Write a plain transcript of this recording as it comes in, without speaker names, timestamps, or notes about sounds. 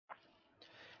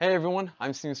Hey everyone,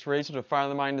 I'm Steve Rachel of Fire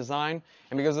the Mind Design,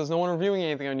 and because there's no one reviewing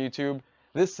anything on YouTube,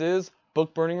 this is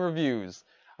Book Burning Reviews,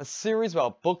 a series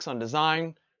about books on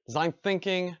design, design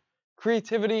thinking,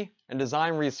 creativity, and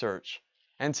design research.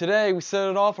 And today we set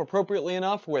it off appropriately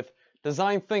enough with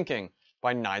Design Thinking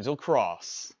by Nigel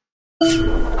Cross.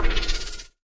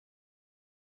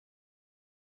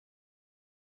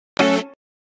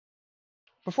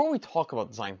 Before we talk about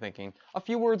design thinking, a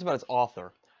few words about its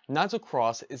author. Nigel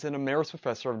Cross is an emeritus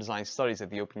professor of design studies at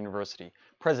the Open University,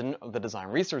 president of the Design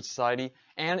Research Society,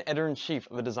 and editor-in-chief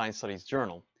of the Design Studies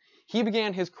Journal. He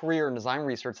began his career in design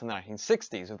research in the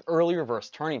 1960s with early reverse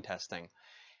Turing testing.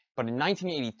 But in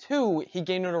 1982, he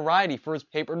gained notoriety for his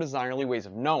paper Designerly Ways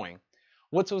of Knowing,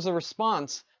 which was a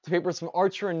response to papers from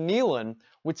Archer and Nealon,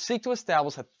 which seek to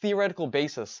establish a theoretical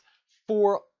basis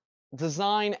for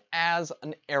design as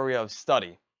an area of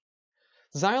study.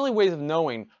 Designerly Ways of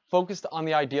Knowing focused on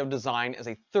the idea of design as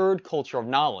a third culture of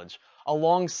knowledge,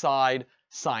 alongside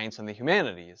science and the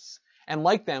humanities, and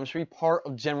like them should be part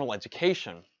of general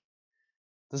education.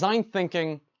 Design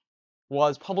Thinking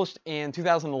was published in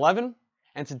 2011,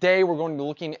 and today we're going to be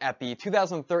looking at the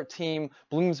 2013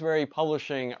 Bloomsbury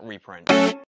Publishing reprint.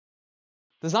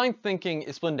 Design Thinking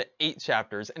is split into 8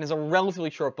 chapters and is a relatively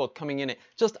short book coming in at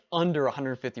just under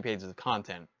 150 pages of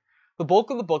content. The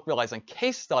bulk of the book relies on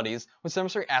case studies which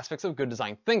demonstrate aspects of good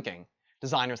design thinking.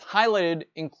 Designers highlighted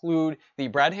include the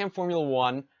Bradham Formula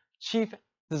One chief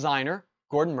designer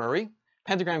Gordon Murray,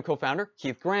 Pentagram co-founder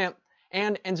Keith Grant,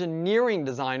 and engineering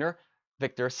designer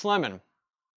Victor Sleman.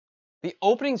 The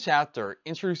opening chapter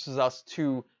introduces us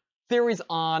to theories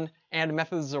on and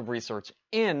methods of research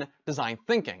in design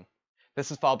thinking. This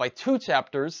is followed by 2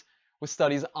 chapters with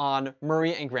studies on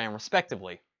Murray and Graham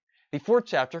respectively. The 4th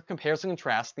chapter compares and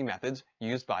contrasts the methods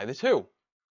used by the 2.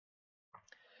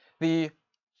 The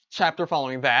chapter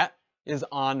following that is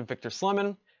on Victor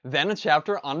Sleman, then a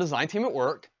chapter on design team at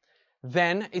work,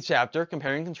 then a chapter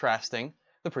comparing and contrasting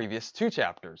the previous 2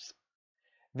 chapters.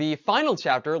 The final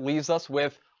chapter leaves us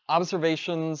with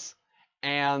observations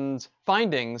and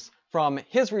findings from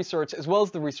his research as well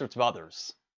as the research of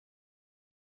others.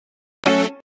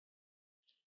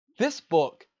 This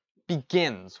book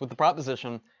begins with the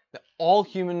proposition that all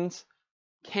humans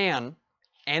can,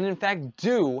 and in fact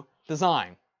do,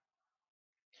 design.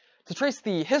 To trace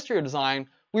the history of design,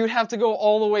 we would have to go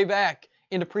all the way back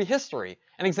into prehistory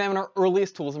and examine our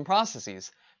earliest tools and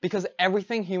processes, because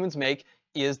everything humans make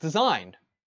is designed.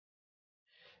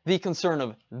 The concern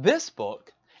of this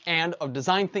book, and of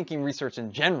design thinking research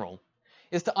in general,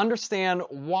 is to understand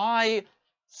why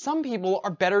some people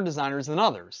are better designers than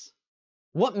others.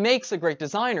 What makes a great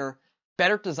designer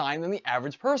better design than the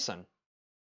average person?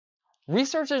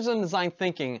 Researchers in design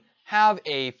thinking have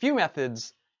a few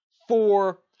methods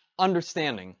for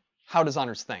understanding how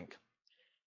designers think.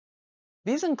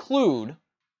 These include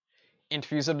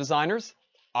interviews of designers,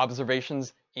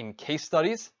 observations in case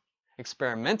studies,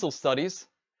 experimental studies,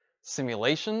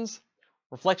 simulations,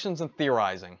 reflections, and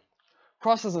theorizing.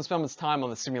 Cross has spent his time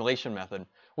on the simulation method,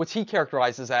 which he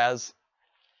characterizes as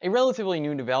a relatively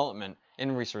new development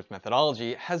in research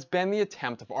methodology has been the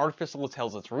attempt of artificial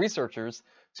intelligence researchers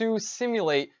to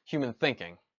simulate human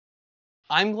thinking.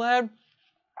 I'm glad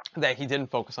that he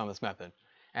didn't focus on this method,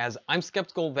 as I'm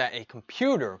skeptical that a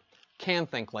computer can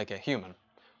think like a human,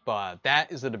 but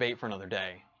that is a debate for another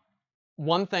day.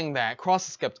 One thing that Cross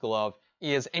is skeptical of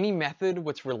is any method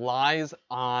which relies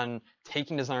on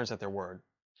taking designers at their word.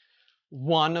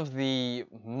 One of the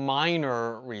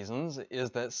minor reasons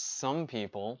is that some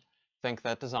people think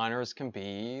that designers can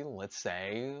be, let's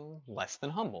say, less than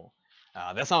humble.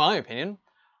 That's not my opinion,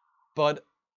 but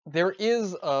there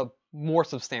is a more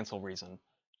substantial reason.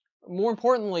 More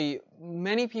importantly,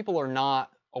 many people are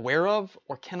not aware of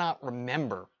or cannot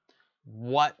remember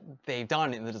what they've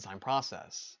done in the design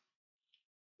process.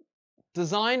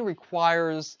 Design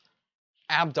requires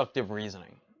abductive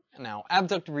reasoning. Now,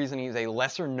 abductive reasoning is a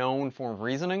lesser known form of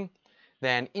reasoning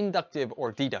than inductive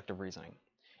or deductive reasoning.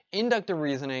 Inductive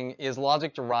reasoning is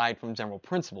logic derived from general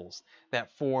principles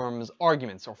that forms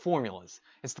arguments or formulas.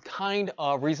 It's the kind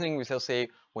of reasoning we associate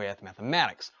with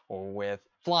mathematics or with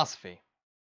philosophy.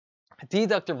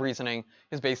 Deductive reasoning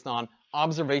is based on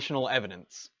observational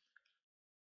evidence.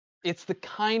 It's the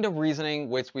kind of reasoning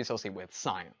which we associate with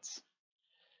science.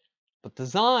 But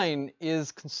design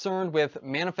is concerned with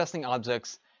manifesting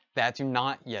objects that do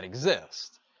not yet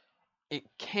exist. It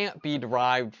can't be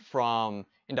derived from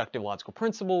inductive logical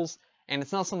principles, and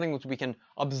it's not something which we can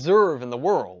observe in the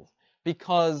world,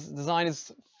 because design is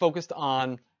focused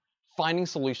on finding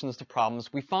solutions to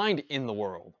problems we find in the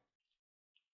world.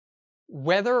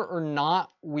 Whether or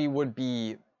not we would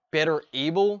be better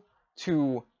able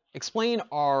to explain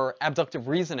our abductive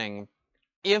reasoning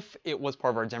if it was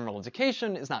part of our general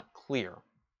education is not clear.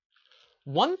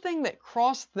 One thing that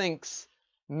Cross thinks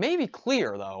may be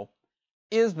clear, though,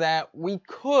 is that we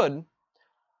could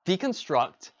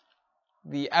deconstruct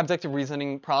the abductive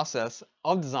reasoning process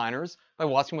of designers by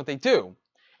watching what they do.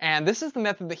 And this is the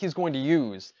method that he's going to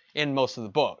use in most of the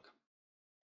book.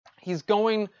 He's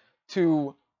going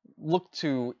to look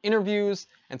to interviews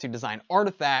and to design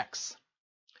artifacts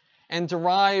and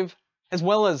derive, as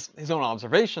well as his own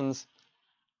observations,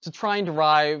 to try and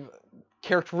derive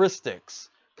characteristics,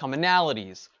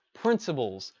 commonalities,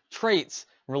 principles, traits,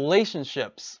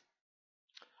 relationships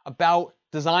about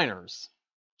designers.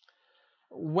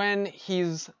 When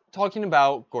he's talking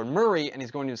about Gordon Murray, and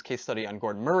he's going to do his case study on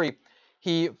Gordon Murray,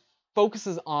 he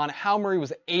focuses on how Murray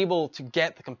was able to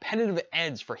get the competitive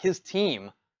edge for his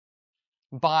team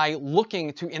by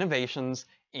looking to innovations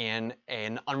in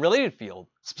an unrelated field,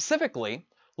 specifically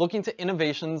looking to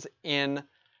innovations in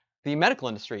the medical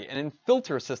industry and in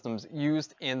filter systems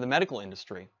used in the medical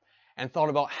industry, and thought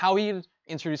about how he'd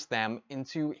introduce them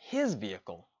into his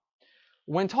vehicle.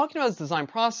 When talking about his design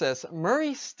process,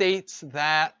 Murray states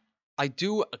that I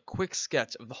do a quick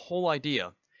sketch of the whole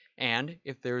idea, and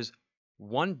if there's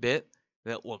one bit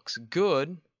that looks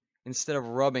good, instead of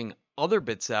rubbing other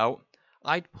bits out,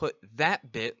 I'd put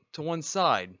that bit to one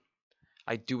side.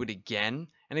 I'd do it again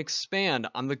and expand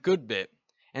on the good bit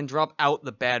and drop out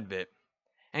the bad bit,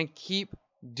 and keep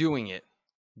doing it,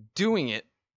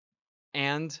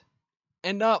 and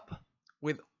end up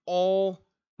with all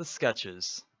the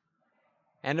sketches.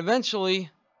 And eventually,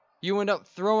 you end up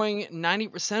throwing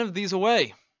 90% of these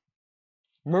away.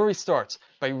 Murray starts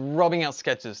by rubbing out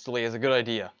sketches till he has a good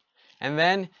idea. And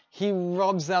then he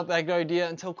rubs out that good idea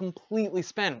until completely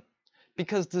spent.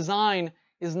 Because design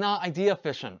is not idea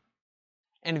efficient.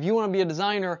 And if you want to be a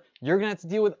designer, you're going to have to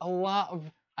deal with a lot of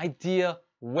idea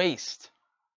waste.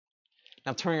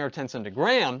 Now, turning our attention to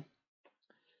Gran,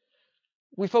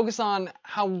 we focus on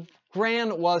how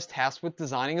Gran was tasked with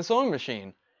designing a sewing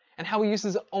machine, and how he used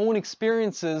his own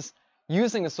experiences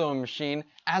using a sewing machine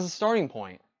as a starting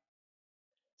point,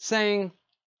 saying,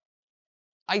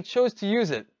 I chose to use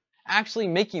it, actually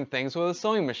making things with a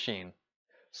sewing machine.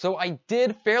 So I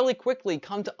did fairly quickly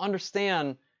come to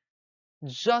understand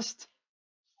just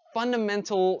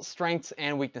fundamental strengths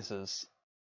and weaknesses.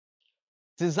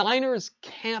 Designers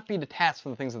can't be detached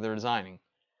from the things that they're designing.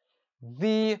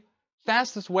 The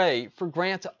fastest way for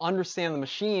Grant to understand the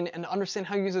machine and to understand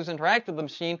how users interact with the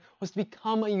machine was to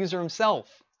become a user himself.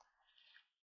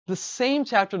 The same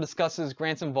chapter discusses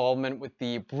Grant's involvement with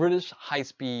the British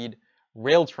high-speed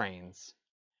rail trains.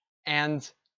 And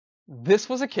this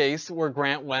was a case where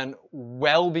Grant went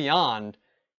well beyond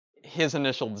his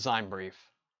initial design brief.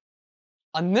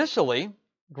 Initially,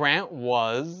 Grant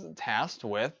was tasked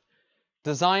with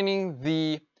designing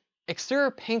the exterior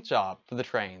paint job for the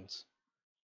trains.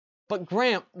 But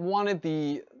Grant wanted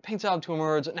the paint job to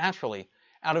emerge naturally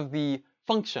out of the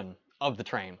function of the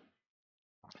train.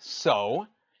 So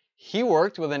he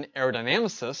worked with an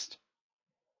aerodynamicist,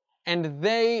 and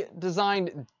they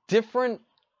designed different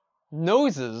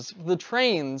noses for the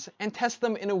trains and tested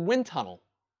them in a wind tunnel.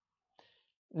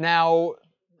 Now,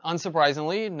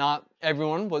 unsurprisingly, not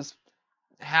everyone was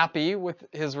happy with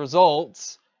his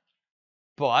results,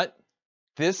 but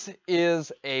this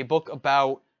is a book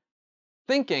about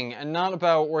thinking and not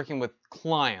about working with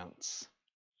clients.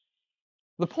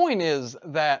 The point is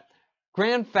that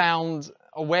Grant found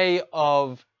a way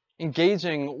of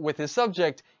engaging with his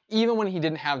subject even when he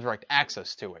didn't have direct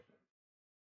access to it.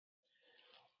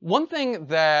 One thing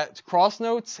that Cross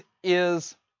notes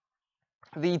is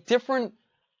the different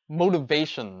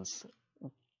motivations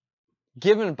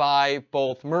given by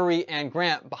both Murray and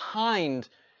Grant behind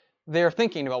their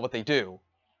thinking about what they do.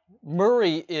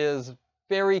 Murray is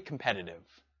very competitive.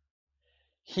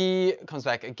 He comes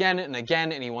back again and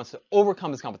again, and he wants to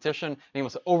overcome his competition, and he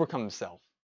wants to overcome himself.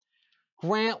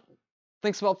 Grant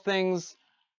thinks about things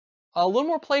a little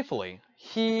more playfully.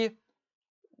 He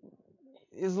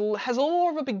has a little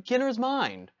more of a beginner's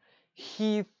mind.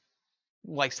 He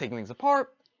likes taking things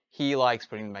apart. He likes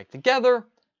putting them back together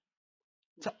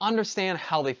to understand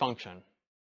how they function.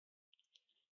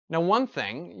 Now, one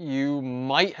thing you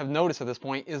might have noticed at this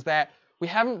point is that we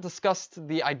haven't discussed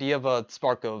the idea of a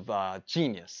spark of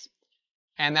genius.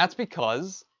 And that's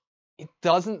because it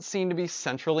doesn't seem to be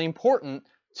centrally important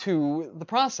to the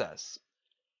process.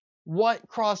 What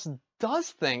Cross does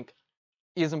think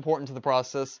is important to the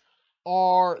process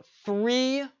are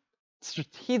three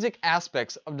strategic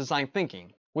aspects of design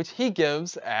thinking, which he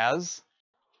gives as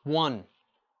 1.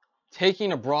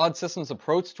 Taking a broad systems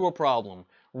approach to a problem,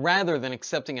 rather than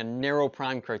accepting a narrow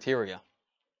prime criteria.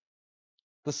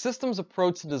 The system's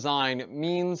approach to design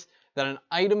means that an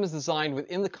item is designed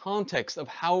within the context of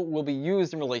how it will be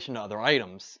used in relation to other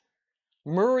items.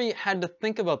 Murray had to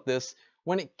think about this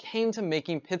when it came to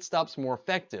making pit stops more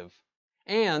effective.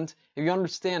 And if you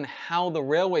understand how the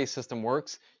railway system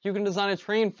works, you can design a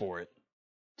train for it.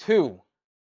 2.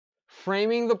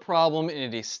 Framing the problem in a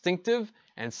distinctive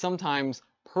and sometimes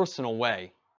personal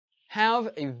way. Have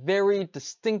a very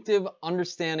distinctive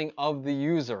understanding of the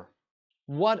user.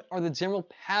 What are the general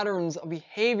patterns of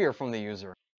behavior from the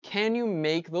user? Can you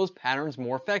make those patterns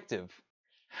more effective?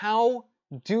 How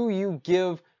do you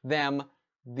give them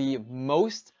the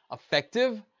most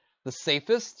effective, the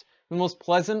safest, the most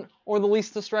pleasant, or the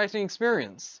least distracting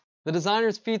experience? The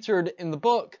designers featured in the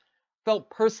book felt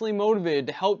personally motivated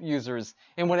to help users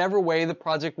in whatever way the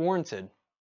project warranted.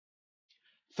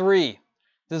 3.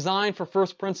 Design for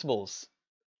first principles.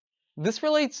 This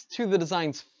relates to the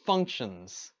design's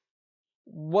functions.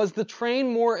 Was the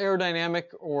train more aerodynamic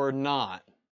or not?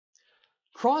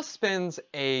 Cross spends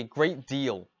a great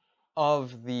deal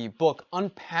of the book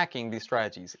unpacking these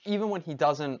strategies, even when he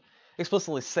doesn't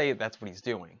explicitly say that's what he's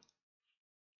doing.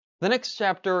 The next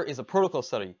chapter is a protocol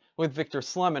study with Victor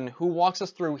Sleman, who walks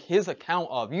us through his account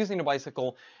of using a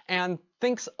bicycle and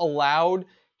thinks aloud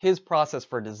his process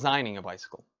for designing a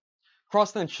bicycle.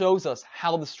 Cross then shows us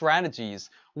how the strategies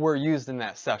were used in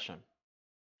that session.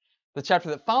 The chapter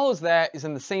that follows that is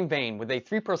in the same vein, with a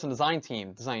 3-person design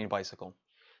team designing a bicycle.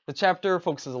 The chapter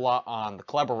focuses a lot on the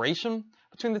collaboration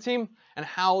between the team and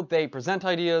how they present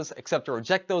ideas, accept or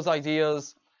reject those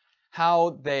ideas,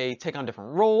 how they take on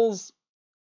different roles,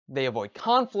 they avoid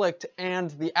conflict,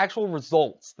 and the actual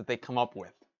results that they come up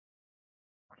with.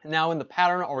 Now, in the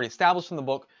pattern already established in the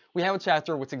book, we have a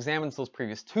chapter which examines those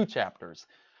previous 2 chapters,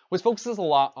 which focuses a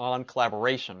lot on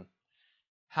collaboration,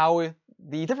 how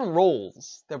the different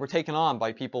roles that were taken on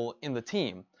by people in the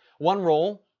team. One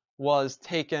role was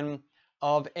taken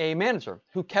of a manager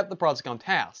who kept the project on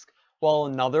task, while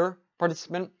another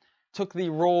participant took the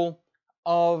role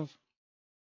of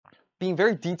being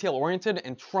very detail-oriented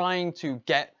and trying to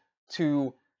get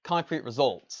to concrete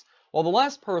results, while the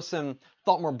last person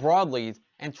thought more broadly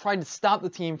and tried to stop the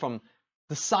team from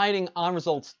deciding on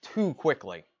results too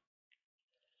quickly.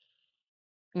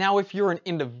 Now, if you're an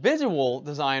individual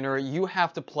designer, you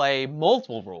have to play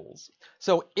multiple roles.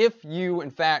 So if you,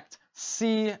 in fact,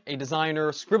 see a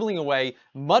designer scribbling away,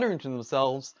 muttering to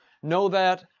themselves, know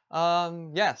that,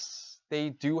 yes, they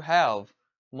do have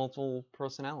multiple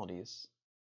personalities.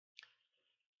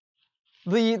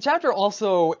 The chapter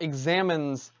also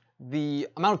examines the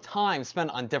amount of time spent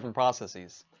on different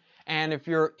processes. And if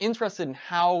you're interested in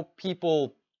how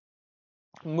people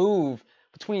move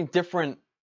between different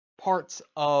parts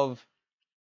of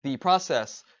the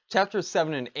process, chapters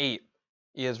 7 and 8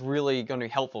 is really going to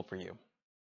be helpful for you.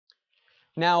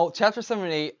 Now, chapter 7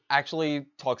 and 8 actually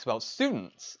talks about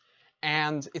students,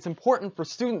 and it's important for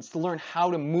students to learn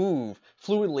how to move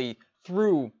fluidly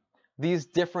through these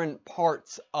different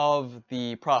parts of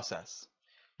the process.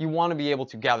 You want to be able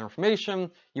to gather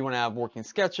information, you want to have working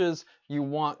sketches, you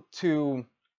want to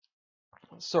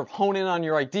sort of hone in on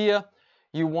your idea,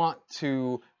 you want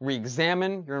to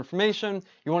re-examine your information,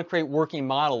 you want to create working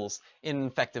models in an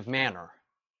effective manner.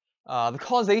 The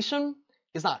causation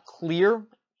is not clear,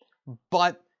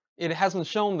 but it has been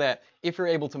shown that if you're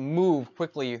able to move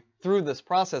quickly through this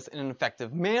process in an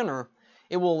effective manner,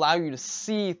 it will allow you to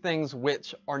see things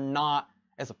which are not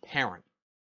as apparent.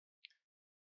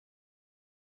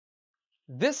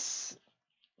 This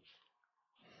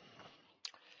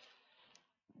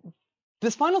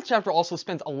final chapter also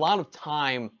spends a lot of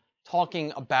time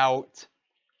talking about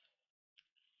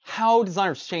how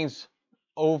designers change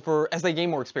as they gain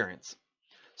more experience.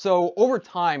 So over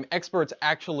time, experts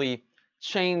actually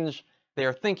change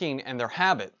their thinking and their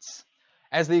habits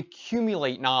as they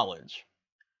accumulate knowledge.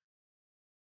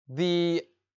 The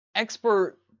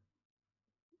expert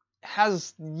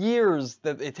has years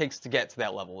that it takes to get to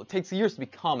that level. It takes years to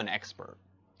become an expert.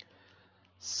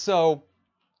 So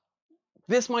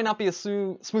this might not be a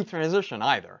smooth transition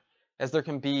either, as there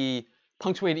can be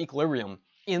punctuated equilibrium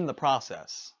in the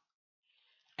process.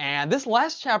 And this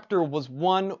last chapter was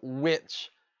one which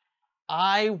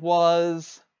I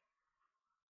was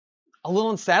a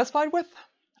little unsatisfied with.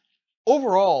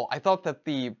 Overall, I thought that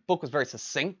the book was very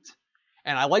succinct,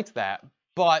 and I liked that,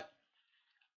 but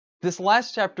this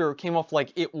last chapter came off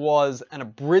like it was an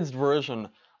abridged version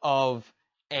of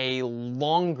a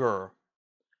longer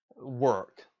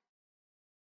work.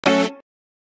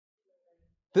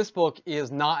 This book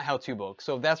is not a how-to book,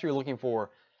 so if that's what you're looking for,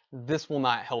 this will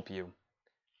not help you.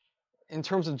 in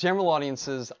terms of general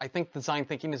audiences, I think design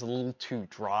thinking is a little too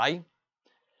dry.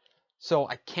 So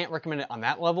I can't recommend it on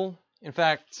that level. In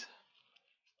fact,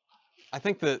 I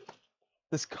think that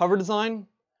this cover design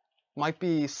might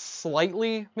be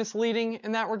slightly misleading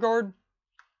in that regard.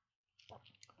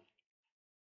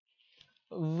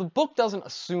 The book doesn't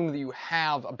assume that you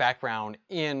have a background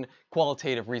in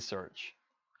qualitative research,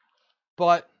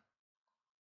 but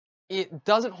it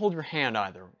doesn't hold your hand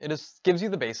either. It just gives you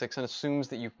the basics and assumes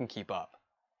that you can keep up.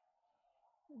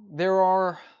 There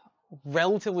are a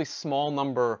relatively small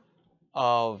number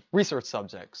of research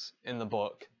subjects in the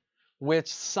book,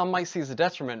 which some might see as a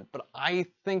detriment, but I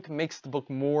think makes the book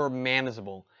more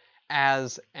manageable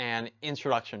as an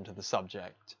introduction to the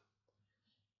subject.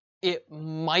 It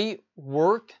might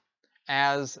work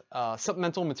as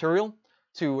supplemental material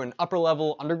to an upper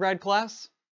level undergrad class.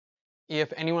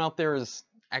 If anyone out there has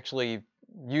actually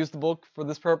used the book for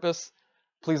this purpose,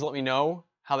 please let me know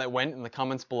how that went in the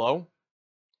comments below.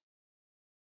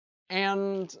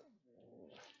 And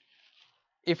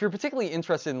if you're particularly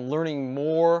interested in learning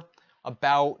more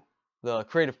about the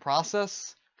creative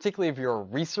process, particularly if you're a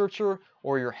researcher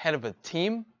or you're head of a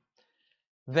team,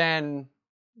 then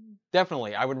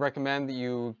definitely I would recommend that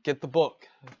you get the book.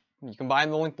 You can buy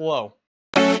in the link below.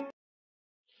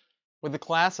 With the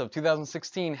class of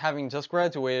 2016 having just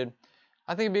graduated,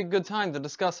 I think it'd be a good time to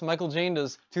discuss Michael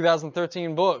Janda's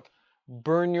 2013 book,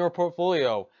 Burn Your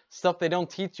Portfolio, stuff they don't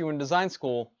teach you in design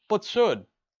school, but should.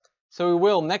 So we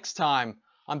will next time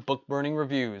on Book Burning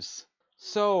Reviews.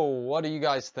 So, what do you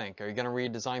guys think? Are you going to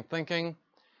read Design Thinking?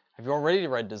 Have you already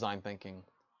read Design Thinking?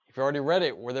 If you already read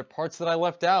it, were there parts that I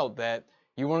left out that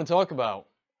you want to talk about?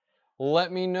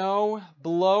 Let me know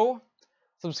below.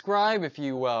 Subscribe if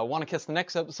you want to catch the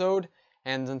next episode.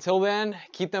 And until then,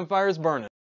 keep them fires burning.